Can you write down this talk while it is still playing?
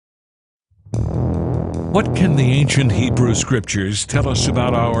What can the ancient Hebrew scriptures tell us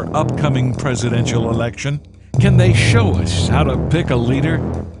about our upcoming presidential election? Can they show us how to pick a leader?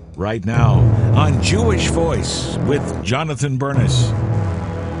 Right now on Jewish Voice with Jonathan Bernis.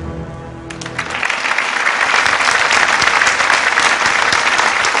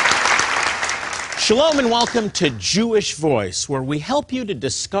 Shalom and welcome to Jewish Voice, where we help you to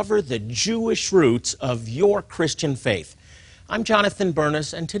discover the Jewish roots of your Christian faith. I'm Jonathan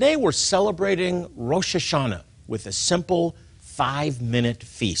Bernis, and today we're celebrating Rosh Hashanah with a simple 5-minute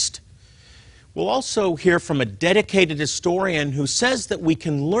feast. We'll also hear from a dedicated historian who says that we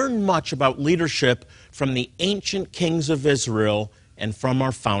can learn much about leadership from the ancient kings of Israel and from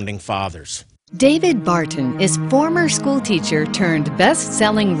our founding fathers. David Barton is former schoolteacher turned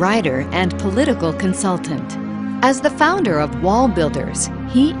best-selling writer and political consultant. As the founder of Wall Builders,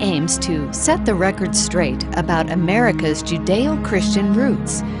 he aims to set the record straight about America's Judeo-Christian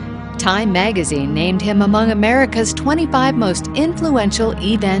roots. Time magazine named him among America's 25 most influential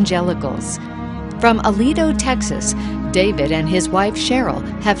evangelicals. From Aledo, Texas, David and his wife Cheryl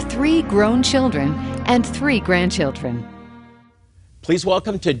have 3 grown children and 3 grandchildren. Please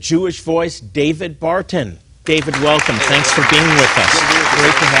welcome to Jewish Voice, David Barton. David, welcome. Thanks for being with us.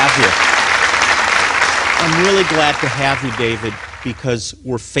 Great to have you. I'm really glad to have you, David, because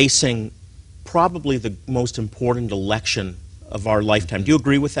we're facing probably the most important election of our lifetime. Do you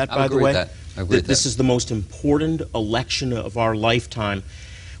agree with that, by the way? I agree with that. This is the most important election of our lifetime.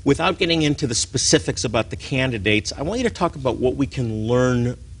 Without getting into the specifics about the candidates, I want you to talk about what we can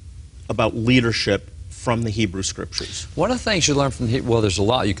learn about leadership from the Hebrew Scriptures. One of the things you learn from well, there's a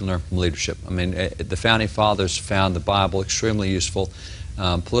lot you can learn from leadership. I mean, the Founding Fathers found the Bible extremely useful.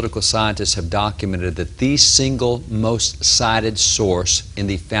 Political scientists have documented that the single most cited source in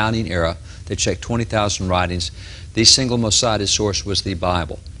the founding era, they checked 20,000 writings, the single most cited source was the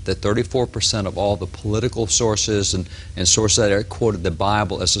Bible. That 34% of all the political sources and sources that are quoted the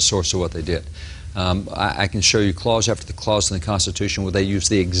Bible as the source of what they did. I can show you clause after the clause in the Constitution where they use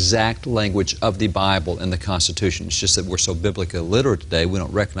the exact language of the Bible in the Constitution. It's just that we're so biblically illiterate today, we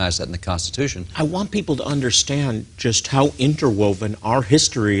don't recognize that in the Constitution. I want people to understand just how interwoven our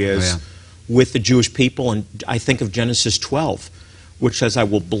history is with the Jewish people, and I think of Genesis 12, which says, I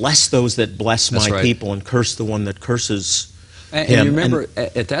will bless those that bless my people and curse the one that curses him. And you remember,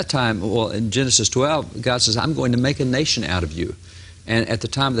 at that time, well, in Genesis 12, God says, I'm going to make a nation out of you. And at the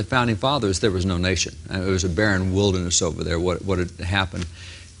time of the Founding Fathers, there was no nation. It was a barren wilderness over there, what had happened.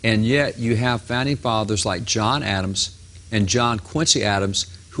 And yet you have Founding Fathers like John Adams and John Quincy Adams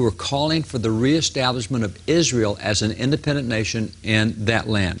who are calling for the reestablishment of Israel as an independent nation in that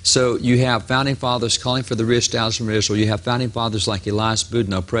land. So you have Founding Fathers calling for the reestablishment of Israel. You have Founding Fathers like Elias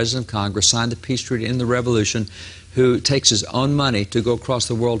Boudinot, President of Congress, signed the peace treaty in the Revolution, who takes his own money to go across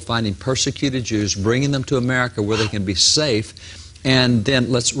the world finding persecuted Jews, bringing them to America where they can be safe, and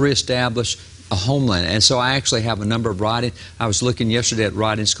then let's reestablish a homeland. And so I actually have a number of writings. I was looking yesterday at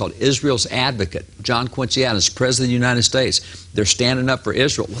writings called Israel's Advocate. John Quincy Adams, President of the United States. They're standing up for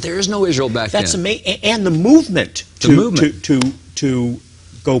Israel. Well, there is no Israel back then. That's amazing. And the movement to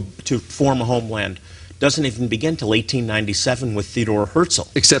form a homeland doesn't even begin till 1897 with Theodore Herzl.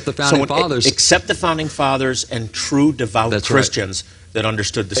 Except the Founding Fathers. Except the Founding Fathers and true devout Christians that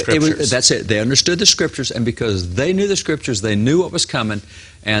understood the Scriptures. That's it. They understood the Scriptures, and because they knew the Scriptures, they knew what was coming,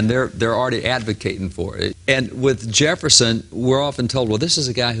 and they're already advocating for it. And with Jefferson, we're often told, well, this is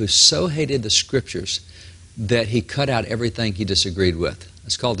a guy who so hated the Scriptures that he cut out everything he disagreed with.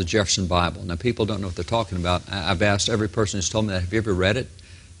 It's called the Jefferson Bible. Now, people don't know what they're talking about. I've asked every person who's told me that, have you ever read it?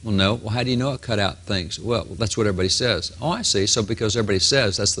 Well, no. Well, how do you know it cut out things? Well, that's what everybody says. Oh, I see. So because everybody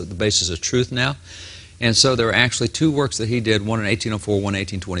says, that's the basis of truth now. And so there are actually 2 works that he did, one in 1804, one in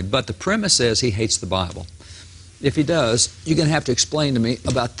 1820. But the premise is he hates the Bible. If he does, you're going to have to explain to me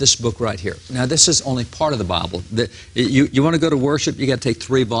about this book right here. Now, this is only part of the Bible. You want to go to worship, you got to take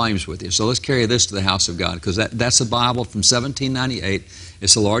 3 volumes with you. So let's carry this to the house of God, because that's a Bible from 1798.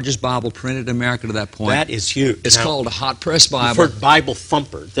 It's the largest Bible printed in America to that point. That is huge. It's called a hot press Bible. You've heard Bible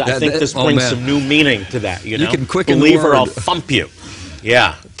thumper. I think this brings some new meaning to that. You know, can quicken the believer, word. I'll thump you.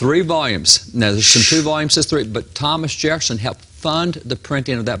 Yeah. 3 volumes. Now, there's some 2 volumes, says 3, but Thomas Jefferson helped fund the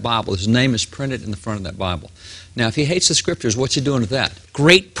printing of that Bible. His name is printed in the front of that Bible. Now, if he hates the Scriptures, what's he doing with that?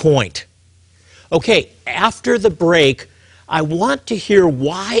 Great point. Okay, after the break, I want to hear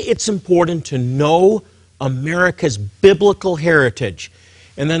why it's important to know America's biblical heritage.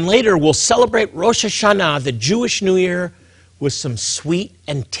 And then later, we'll celebrate Rosh Hashanah, the Jewish New Year, with some sweet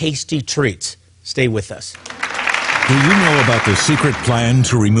and tasty treats. Stay with us. Do you know about the secret plan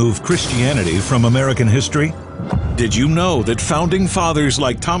to remove Christianity from American history? Did you know that founding fathers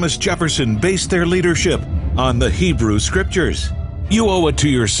like Thomas Jefferson based their leadership on the Hebrew Scriptures? You owe it to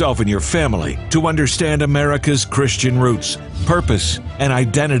yourself and your family to understand America's Christian roots, purpose, and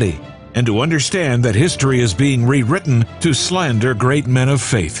identity, and to understand that history is being rewritten to slander great men of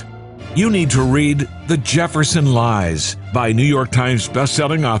faith. You need to read The Jefferson Lies by New York Times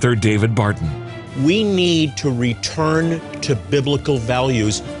bestselling author David Barton. We need to return to biblical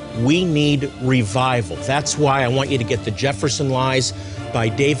values. We need revival. That's why I want you to get The Jefferson Lies by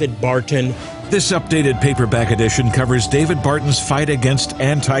David Barton. This updated paperback edition covers David Barton's fight against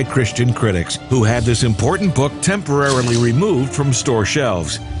anti-Christian critics who had this important book temporarily removed from store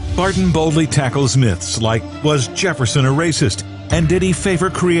shelves. Barton boldly tackles myths like, was Jefferson a racist? And did he favor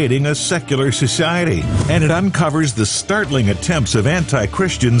creating a secular society? And it uncovers the startling attempts of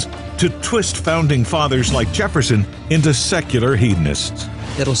anti-Christians to twist founding fathers like Jefferson into secular hedonists.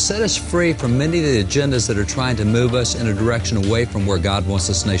 It'll set us free from many of the agendas that are trying to move us in a direction away from where God wants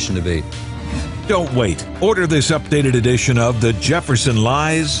this nation to be. Don't wait. Order this updated edition of The Jefferson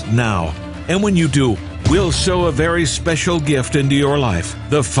Lies now. And when you do, we'll sow a very special gift into your life.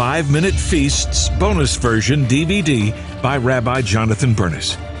 The 5-Minute Feasts bonus version DVD by Rabbi Jonathan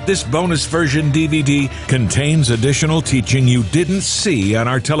Bernis. This bonus version DVD contains additional teaching you didn't see on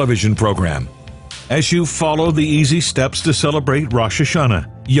our television program. As you follow the easy steps to celebrate Rosh Hashanah,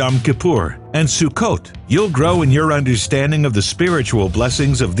 Yom Kippur, and Sukkot, you'll grow in your understanding of the spiritual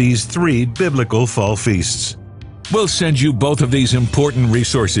blessings of these 3 biblical fall feasts. We'll send you both of these important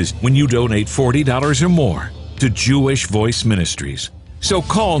resources when you donate $40 or more to Jewish Voice Ministries. So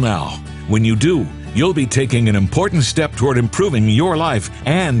call now. When you do, you'll be taking an important step toward improving your life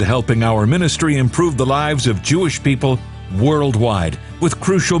and helping our ministry improve the lives of Jewish people worldwide with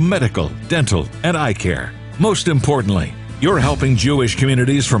crucial medical, dental, and eye care. Most importantly, you're helping Jewish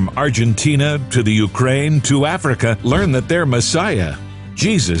communities from Argentina to the Ukraine to Africa learn that their Messiah,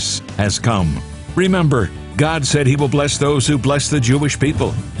 Jesus, has come. Remember, God said He will bless those who bless the Jewish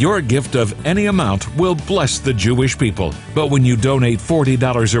people. Your gift of any amount will bless the Jewish people. But when you donate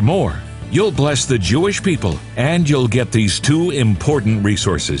 $40 or more, you'll bless the Jewish people and you'll get these 2 important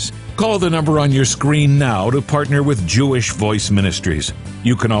resources. Call the number on your screen now to partner with Jewish Voice Ministries.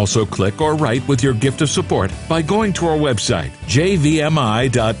 You can also click or write with your gift of support by going to our website,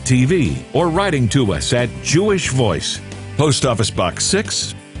 jvmi.tv, or writing to us at Jewish Voice, Post Office Box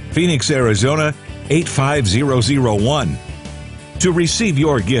 6, Phoenix, Arizona, 85001. To receive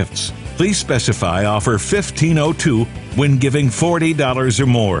your gifts, please specify offer 1502 when giving $40 or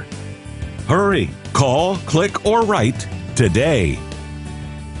more. Hurry, call, click, or write today.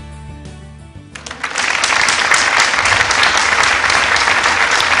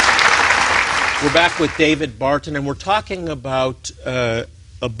 We're back with David Barton, and we're talking about a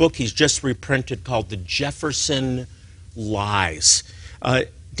book he's just reprinted called The Jefferson Lies.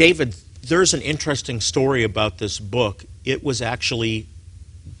 David, there's an interesting story about this book. It was actually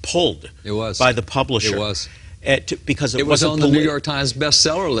pulled by the publisher. It was. Because it was on the New York Times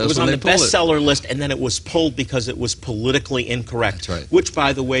bestseller list. It was on the bestseller list, and then it was pulled because it was politically incorrect. That's right. Which,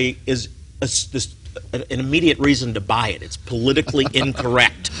 by the way, is an immediate reason to buy it. It's politically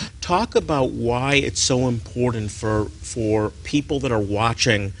incorrect. Talk about why it's so important for people that are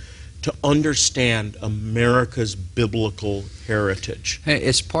watching to understand America's biblical heritage. Hey,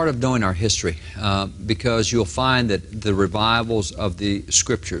 it's part of knowing our history because you'll find that the revivals of the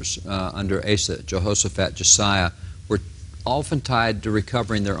Scriptures under Asa, Jehoshaphat, Josiah were often tied to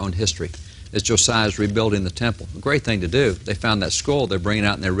recovering their own history. As Josiah is rebuilding the temple, a great thing to do. They found that scroll, they bring it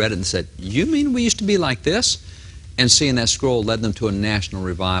out and they read it and said, "You mean we used to be like this?" And seeing that scroll led them to a national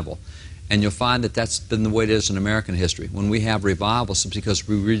revival. And you'll find that that's been the way it is in American history. When we have revivals, it's because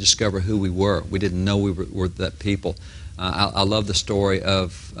we rediscover who we were. We didn't know we were that people. I love the story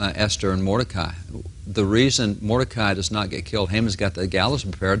of Esther and Mordecai. The reason Mordecai does not get killed, Haman's got the gallows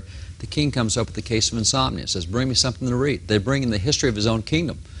prepared, the king comes up with the case of insomnia, says, "Bring me something to read." They bring in the history of his own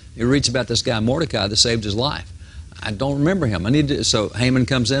kingdom. He reads about this guy Mordecai that saved his life. I don't remember him. So Haman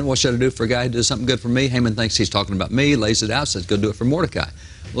comes in, what should I do for a guy who does something good for me? Haman thinks he's talking about me, lays it out, says, "Go do it for Mordecai."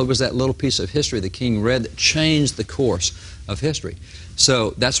 Well, it was that little piece of history the king read that changed the course of history.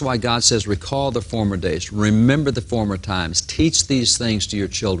 So that's why God says, recall the former days, remember the former times, teach these things to your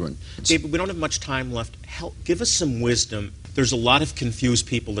children. David, we don't have much time left. Give us some wisdom. There's a lot of confused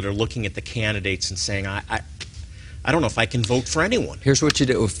people that are looking at the candidates and saying, I don't know if I can vote for anyone. Here's what you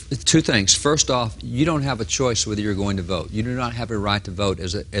do. 2 things. First off, you don't have a choice whether you're going to vote. You do not have a right to vote.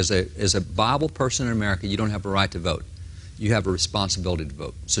 As a Bible person in America, you don't have a right to vote. you have a responsibility to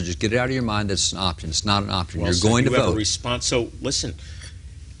vote. So just get it out of your mind that it's an option. It's not an option. Well, You're going to you have vote. a response. So listen,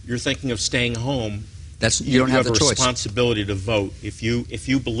 you're thinking of staying home. You don't have the a choice. responsibility to vote if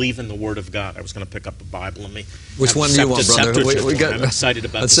you believe in the Word of God. I was going to pick up a Bible. Let me. Which one do you want, brother? I'm excited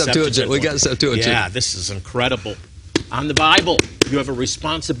about the Septuagint. We got Septuagint. Yeah, this is incredible. On the Bible, you have a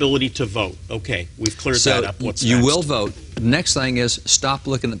responsibility to vote. Okay, we've cleared that up. What's you next? will vote. Next thing is stop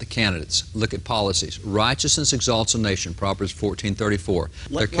looking at the candidates. Look at policies. Righteousness exalts a nation. Proverbs 14:34.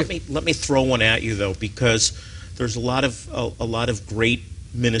 Let me throw one at you though, because there's a lot of great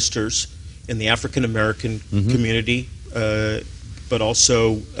ministers in the African American community, but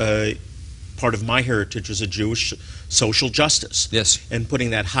also part of my heritage is a Jewish social justice. Yes. And putting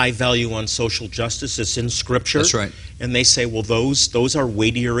that high value on social justice is in Scripture. That's right. And they say, well, those are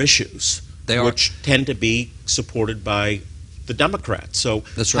weightier issues, which tend to be supported by the Democrats. So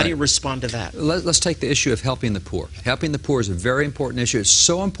That's how right. do you respond to that? Let's take the issue of helping the poor. Helping the poor is a very important issue. It's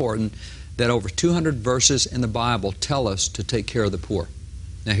so important that over 200 verses in the Bible tell us to take care of the poor.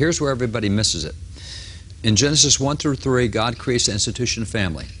 Now here's where everybody misses it. In Genesis 1 through 3, God creates the institution of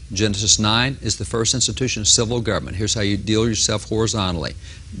family. Genesis 9 is the first institution of civil government. Here's how you deal yourself horizontally.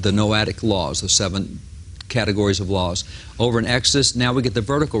 The Noahic laws, the 7 categories of laws. Over in Exodus, now we get the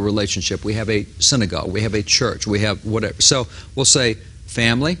vertical relationship. We have a synagogue, we have a church, we have whatever. So we'll say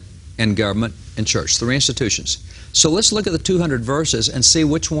family and government and church, 3 institutions. So let's look at the 200 verses and see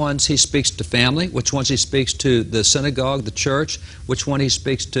which ones he speaks to family, which ones he speaks to the synagogue, the church, which one he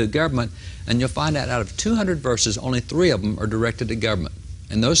speaks to government, and you'll find out of 200 verses, only 3 of them are directed to government.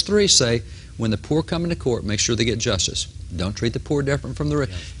 And those 3 say, when the poor come into court, make sure they get justice. Don't treat the poor different from the rich.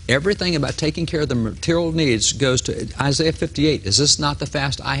 Yeah. Everything about taking care of the material needs goes to Isaiah 58. Is this not the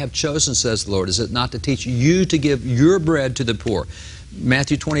fast I have chosen, says the Lord? Is it not to teach you to give your bread to the poor?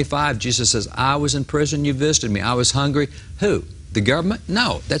 Matthew 25, Jesus says, I was in prison, you visited me. I was hungry. Who? The government?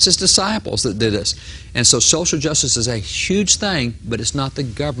 No, that's his disciples that did this. And so social justice is a huge thing, but it's not the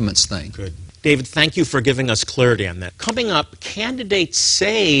government's thing. Good. David, thank you for giving us clarity on that. Coming up, candidates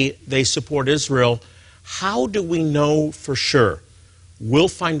say they support Israel. How do we know for sure? We'll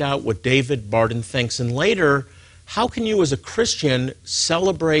find out what David Barton thinks. And later, how can you as a Christian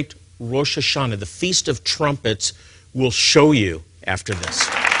celebrate Rosh Hashanah, the Feast of Trumpets? We'll show you after this.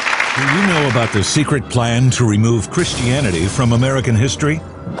 Do you know about the secret plan to remove Christianity from American history?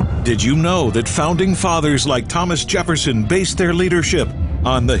 Did you know that founding fathers like Thomas Jefferson based their leadership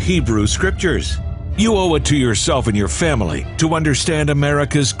on the Hebrew Scriptures? You owe it to yourself and your family to understand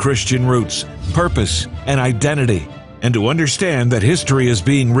America's Christian roots, purpose, and identity, and to understand that history is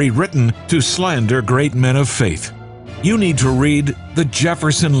being rewritten to slander great men of faith. You need to read The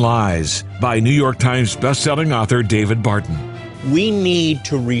Jefferson Lies by New York Times bestselling author David Barton. We need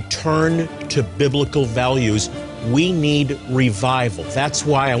to return to biblical values. We need revival. That's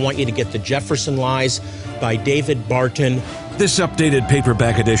why I want you to get The Jefferson Lies by David Barton. This updated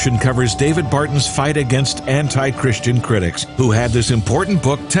paperback edition covers David Barton's fight against anti-Christian critics who had this important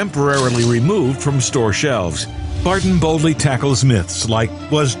book temporarily removed from store shelves. Barton boldly tackles myths like,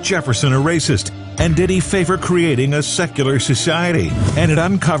 was Jefferson a racist? And did he favor creating a secular society? And it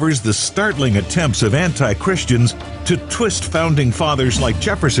uncovers the startling attempts of anti-Christians to twist founding fathers like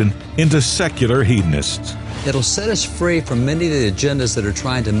Jefferson into secular hedonists. It'll set us free from many of the agendas that are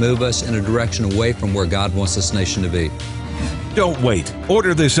trying to move us in a direction away from where God wants this nation to be. Don't wait.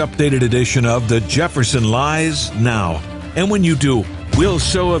 Order this updated edition of The Jefferson Lies now. And when you do, we'll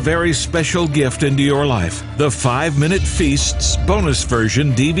sow a very special gift into your life. The 5-Minute Feasts bonus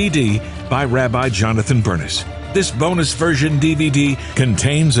version DVD by Rabbi Jonathan Bernis. This bonus version DVD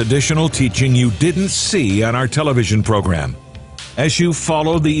contains additional teaching you didn't see on our television program. As you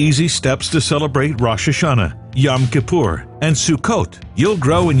follow the easy steps to celebrate Rosh Hashanah, Yom Kippur, and Sukkot, you'll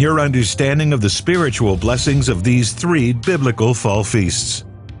grow in your understanding of the spiritual blessings of these 3 biblical fall feasts.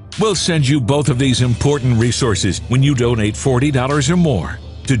 We'll send you both of these important resources when you donate $40 or more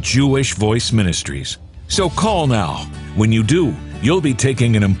to Jewish Voice Ministries. So call now. When you do, you'll be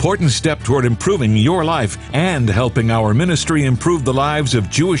taking an important step toward improving your life and helping our ministry improve the lives of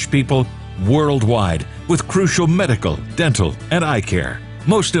Jewish people worldwide with crucial medical, dental, and eye care.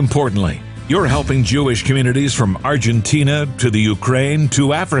 Most importantly, you're helping Jewish communities from Argentina to the Ukraine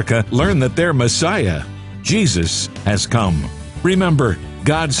to Africa learn that their Messiah, Jesus, has come. Remember,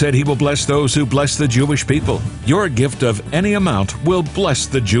 God said He will bless those who bless the Jewish people. Your gift of any amount will bless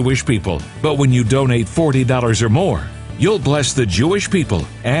the Jewish people. But when you donate $40 or more, you'll bless the Jewish people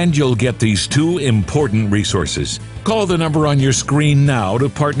and you'll get these 2 important resources. Call the number on your screen now to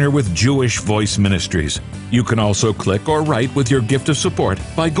partner with Jewish Voice Ministries. You can also click or write with your gift of support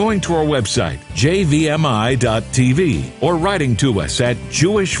by going to our website, jvmi.tv, or writing to us at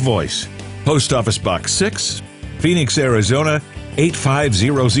Jewish Voice, Post Office Box 6, Phoenix, Arizona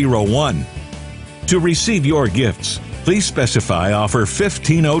 85001. To receive your gifts, please specify offer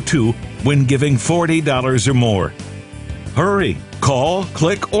 1502 when giving $40 or more. Hurry, call,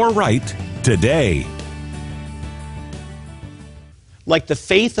 click, or write today. Like the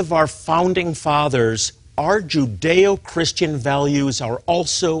faith of our founding fathers, our Judeo-Christian values are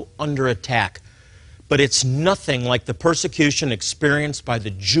also under attack. But it's nothing like the persecution experienced by the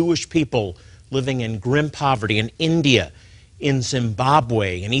Jewish people living in grim poverty in India, in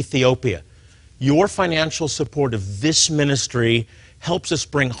Zimbabwe, in Ethiopia. Your financial support of this ministry helps us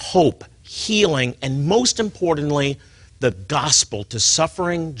bring hope, healing, and most importantly, the gospel to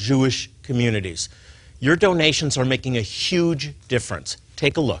suffering Jewish communities. Your donations are making a huge difference.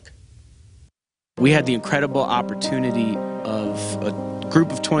 Take a look. We had the incredible opportunity of a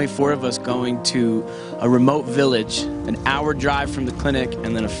group of 24 of us going to a remote village, an hour drive from the clinic,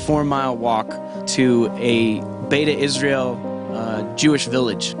 and then a 4-mile walk to a Beta Israel Jewish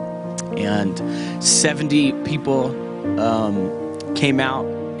village. And 70 people came out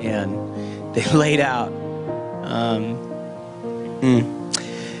and they laid out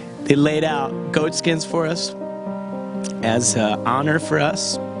They laid out goat skins for us as honor for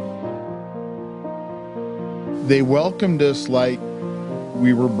us. They welcomed us like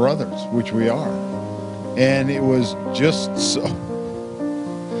we were brothers, which we are. And it was just so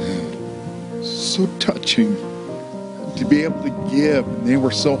touching to be able to give. And they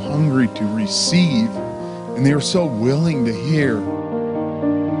were so hungry to receive, and they were so willing to hear.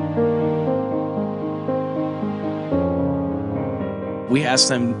 We asked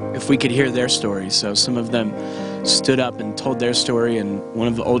them if we could hear their stories, so some of them stood up and told their story, and one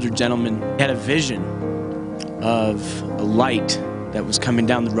of the older gentlemen had a vision of a light that was coming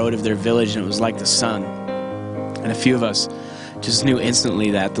down the road of their village, and it was like the sun. And a few of us just knew instantly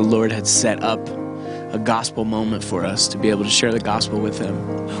that the Lord had set up a gospel moment for us to be able to share the gospel with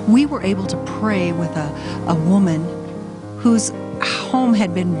them. We were able to pray with a woman whose home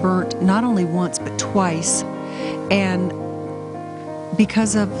had been burnt not only once but twice, and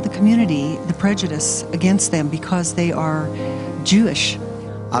because of the community, the prejudice against them because they are Jewish.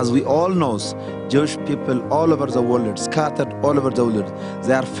 As we all know, Jewish people all over the world, scattered all over the world,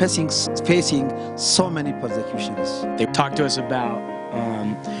 they are facing so many persecutions. They talked to us about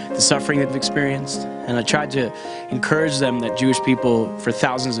the suffering they've experienced, and I tried to encourage them that Jewish people for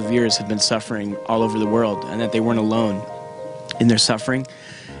thousands of years had been suffering all over the world and that they weren't alone in their suffering.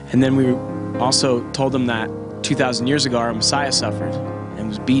 And then we also told them that 2,000 years ago our Messiah suffered and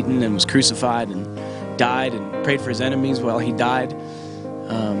was beaten and was crucified and died and prayed for his enemies while he died,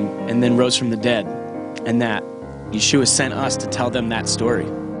 and then rose from the dead, and that Yeshua sent us to tell them that story.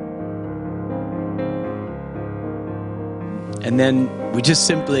 And then we just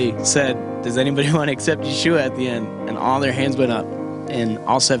simply said, does anybody want to accept Yeshua at the end? And all their hands went up, and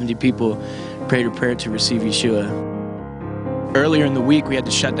all 70 people prayed a prayer to receive Yeshua. Earlier in the week, we had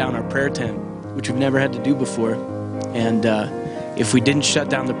to shut down our prayer tent, which we've never had to do before. And if we didn't shut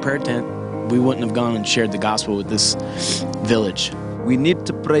down the prayer tent, we wouldn't have gone and shared the gospel with this village. We need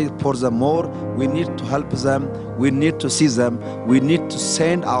to pray for them more. We need to help them. We need to see them. We need to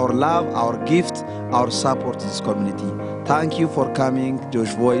send our love, our gift, our support to this community. Thank you for coming,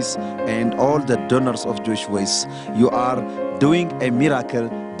 Jewish Voice, and all the donors of Jewish Voice. You are doing a miracle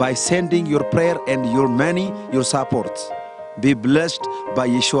by sending your prayer and your money, your support. Be blessed by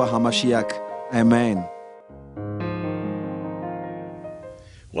Yeshua HaMashiach. Amen.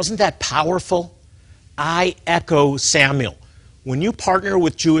 Wasn't that powerful? I echo Samuel. When you partner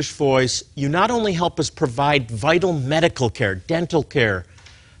with Jewish Voice, you not only help us provide vital medical care, dental care,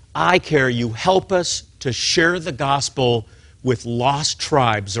 eye care, you help us to share the gospel with lost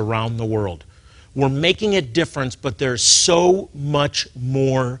tribes around the world. We're making a difference, but there's so much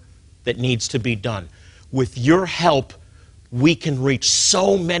more that needs to be done. With your help, we can reach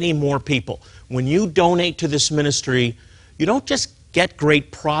so many more people. When you donate to this ministry, you don't just get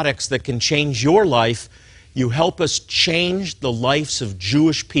great products that can change your life, you help us change the lives of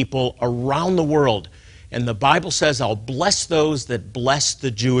Jewish people around the world. And the Bible says, I'll bless those that bless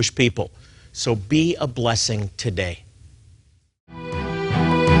the Jewish people. So be a blessing today.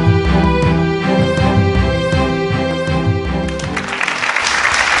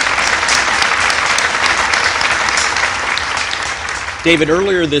 David,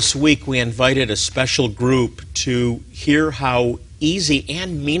 earlier this week we invited a special group to hear how easy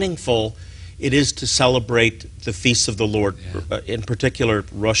and meaningful it is to celebrate the feasts of the Lord, in particular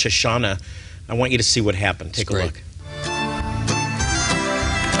Rosh Hashanah. I want you to see what happened. Take a look.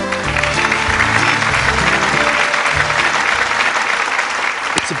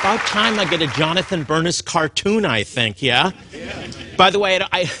 It's about time I get a Jonathan Bernis cartoon, I think, yeah? By the way,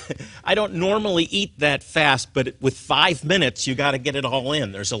 I don't normally eat that fast, but with 5 minutes, you got to get it all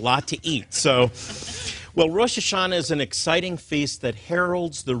in. There's a lot to eat. So, well, Rosh Hashanah is an exciting feast that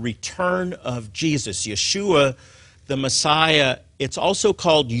heralds the return of Jesus, Yeshua, the Messiah. It's also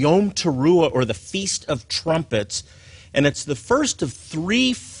called Yom Teruah, or the Feast of Trumpets, and it's the first of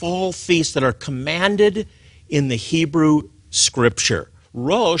 3 fall feasts that are commanded in the Hebrew Scripture.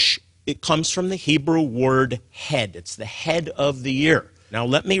 Rosh, it comes from the Hebrew word head. It's the head of the year. Now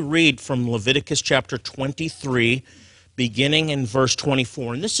let me read from Leviticus chapter 23, beginning in verse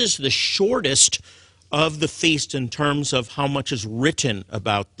 24. And this is the shortest of the feast in terms of how much is written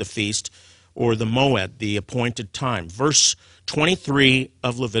about the feast, or the moed, the appointed time. Verse 23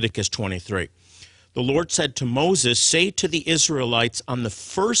 of Leviticus 23. The Lord said to Moses, "Say to the Israelites, on the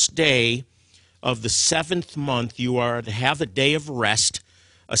first day of the 7th month, you are to have a day of rest,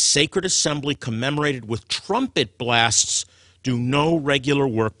 a sacred assembly commemorated with trumpet blasts. Do no regular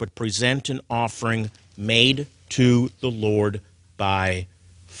work, but present an offering made to the Lord by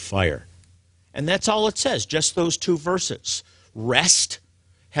fire." And that's all it says, just those 2 verses. Rest,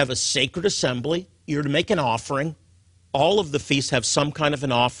 have a sacred assembly, you're to make an offering. All of the feasts have some kind of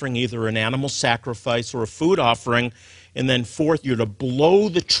an offering, either an animal sacrifice or a food offering. And then 4th, you're to blow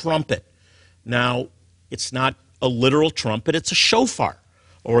the trumpet. Now, it's not a literal trumpet, it's a shofar,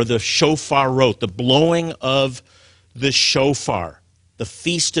 or the shofarot, the blowing of the shofar, the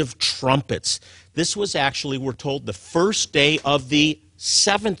Feast of Trumpets. This was actually, we're told, the first day of the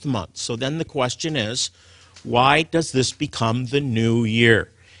 7th month. So then the question is, why does this become the new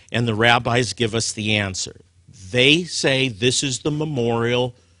year? And the rabbis give us the answer. They say this is the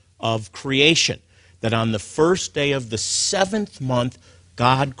memorial of creation, that on the first day of the 7th month,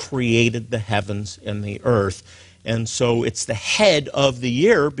 God created the heavens and the earth. And so it's the head of the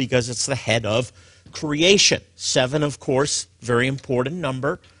year because it's the head of creation. 7, of course, very important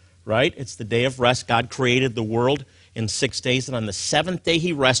number, right? It's the day of rest. God created the world in 6 days, and on the 7th day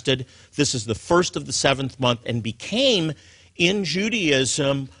he rested. This is the first of the 7th month, and became, in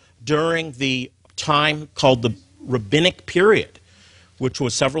Judaism, during the time called the Rabbinic period, which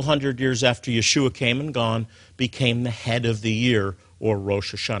was several hundred years after Yeshua came and gone, became the head of the year, or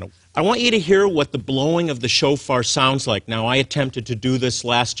Rosh Hashanah. I want you to hear what the blowing of the shofar sounds like. Now, I attempted to do this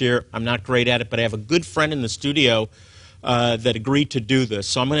last year. I'm not great at it, but I have a good friend in the studio that agreed to do this.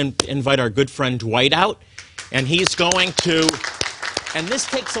 So I'm going to invite our good friend Dwight out, and he's going to, and this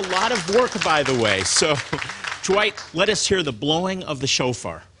takes a lot of work, by the way. So, Dwight, let us hear the blowing of the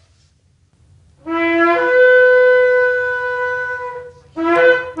shofar.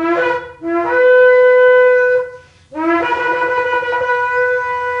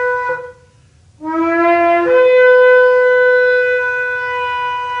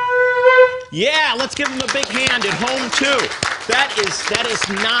 Yeah, let's give him a big hand at home, too. That is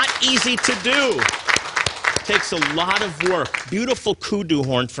not easy to do. It takes a lot of work. Beautiful kudu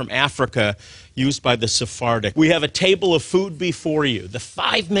horn from Africa used by the Sephardic. We have a table of food before you, the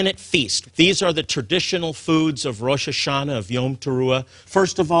 5-minute feast. These are the traditional foods of Rosh Hashanah, of Yom Teruah.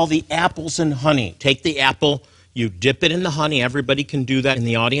 First of all, the apples and honey. Take the apple, you dip it in the honey. Everybody can do that in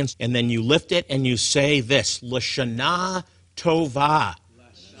the audience. And then you lift it and you say this, L'Shana Tovah.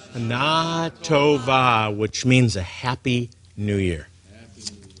 Shana Tova, which means a happy new year.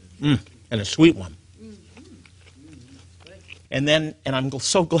 And a sweet one. And then, and I'm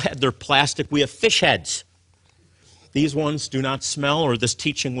so glad they're plastic, we have fish heads. These ones do not smell, or this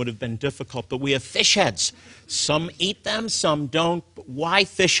teaching would have been difficult, but we have fish heads. Some eat them, some don't. But why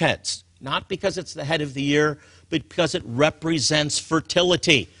fish heads? Not because it's the head of the year, but because it represents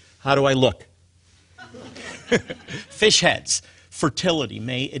fertility. How do I look? Fish heads. Fertility.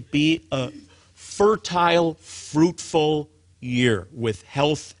 May it be a fertile, fruitful year with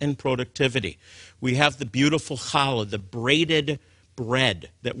health and productivity. We have the beautiful challah, the braided bread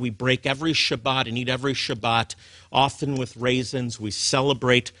that we break every Shabbat and eat every Shabbat, often with raisins. We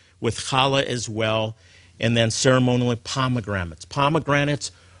celebrate with challah as well, and then ceremonially pomegranates.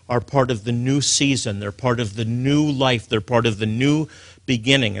 Pomegranates are part of the new season. They're part of the new life. They're part of the new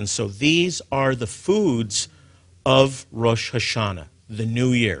beginning. And so these are the foods of Rosh Hashanah, the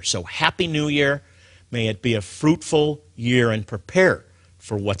new year. So happy new year. May it be a fruitful year, and prepare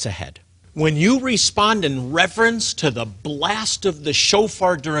for what's ahead. When you respond in reverence to the blast of the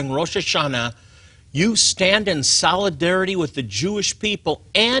shofar during Rosh Hashanah, You stand in solidarity with the Jewish people,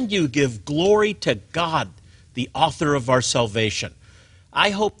 and you give glory to God, the author of our salvation.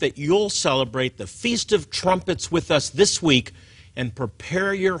 I hope that you'll celebrate the Feast of Trumpets with us this week and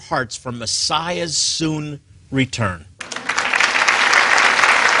prepare your hearts for Messiah's soon return.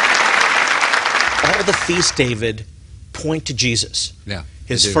 All the feasts, David, point to Jesus. Yeah,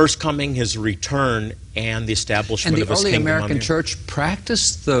 His first coming, His return, and the establishment and of the His early kingdom. American church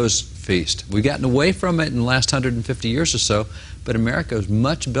practiced those feasts. We've gotten away from it in the last 150 years or so, but America is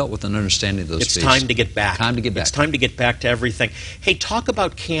much built with an understanding of those feasts. It's time to get back. Time to get back. It's time to get back to everything. Hey, talk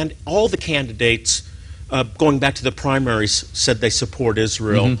about all the candidates, going back to the primaries, said they support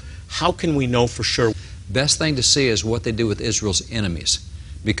Israel. Mm-hmm. How can we know for sure? Best thing to see is what they do with Israel's enemies.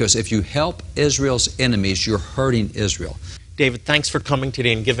 Because if you help Israel's enemies, you're hurting Israel. David, thanks for coming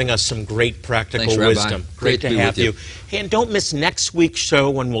today and giving us some great practical Thanks, Rabbi. wisdom. Great to be have with you. Hey, and don't miss next week's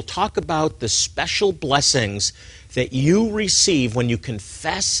show when we'll talk about the special blessings that you receive when you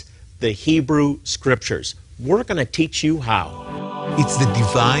confess the Hebrew Scriptures. We're going to teach you how. It's the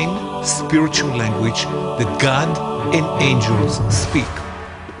divine, spiritual language that God and angels speak.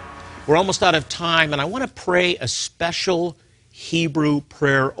 We're almost out of time, and I want to pray a special Hebrew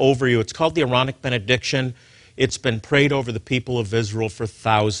prayer over you. It's called the Aaronic Benediction. It's been prayed over the people of Israel for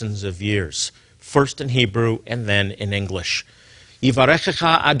thousands of years, first in Hebrew and then in English.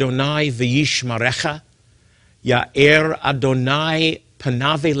 Yivarechecha Adonai v'yishmarecha, Ya'er Adonai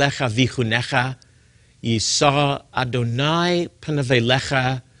panav elecha v'chunecha, Yisa Adonai panav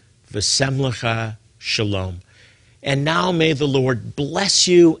elecha v'semlecha shalom. And now may the Lord bless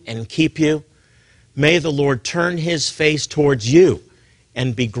you and keep you. May the Lord turn His face towards you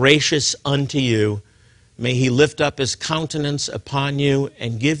and be gracious unto you. May He lift up His countenance upon you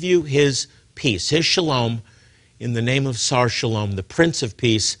and give you His peace, His shalom, in the name of Sar Shalom, the Prince of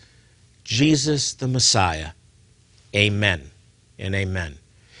Peace, Jesus the Messiah. Amen and amen.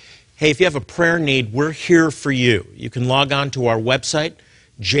 Hey, if you have a prayer need, we're here for you. You can log on to our website,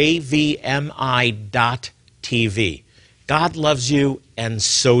 jvmi.tv. God loves you, and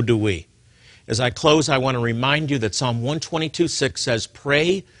so do we. As I close, I want to remind you that Psalm 122:6 says,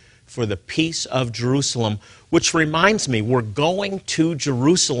 pray for the peace of Jerusalem, which reminds me, we're going to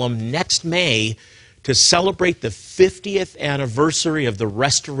Jerusalem next May to celebrate the 50th anniversary of the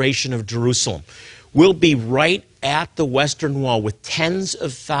restoration of Jerusalem. We'll be right at the Western Wall with tens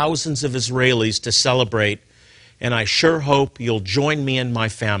of thousands of Israelis to celebrate, and I sure hope you'll join me and my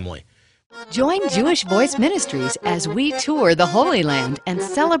family. Join Jewish Voice Ministries as we tour the Holy Land and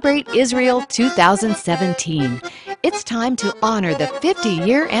celebrate Israel 2017. It's time to honor the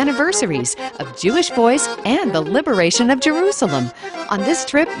 50-year anniversaries of Jewish Voice and the liberation of Jerusalem. On this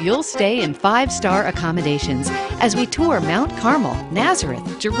trip, you'll stay in 5-star accommodations as we tour Mount Carmel,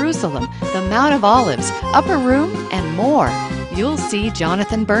 Nazareth, Jerusalem, the Mount of Olives, Upper Room, and more. You'll see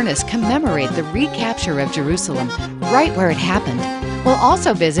Jonathan Bernis commemorate the recapture of Jerusalem right where it happened. We'll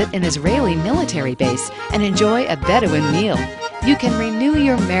also visit an Israeli military base and enjoy a Bedouin meal. You can renew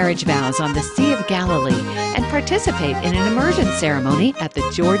your marriage vows on the Sea of Galilee and participate in an immersion ceremony at the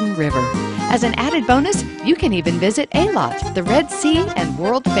Jordan River. As an added bonus, you can even visit Eilat, the Red Sea, and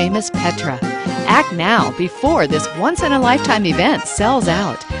world-famous Petra. Act now before this once-in-a-lifetime event sells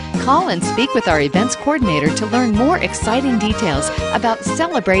out. Call and speak with our events coordinator to learn more exciting details about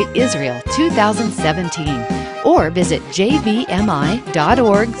Celebrate Israel 2017. Or visit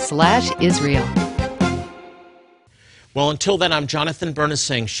jvmi.org/Israel. Well, until then, I'm Jonathan Bernis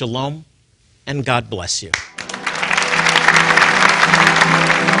saying shalom and God bless you.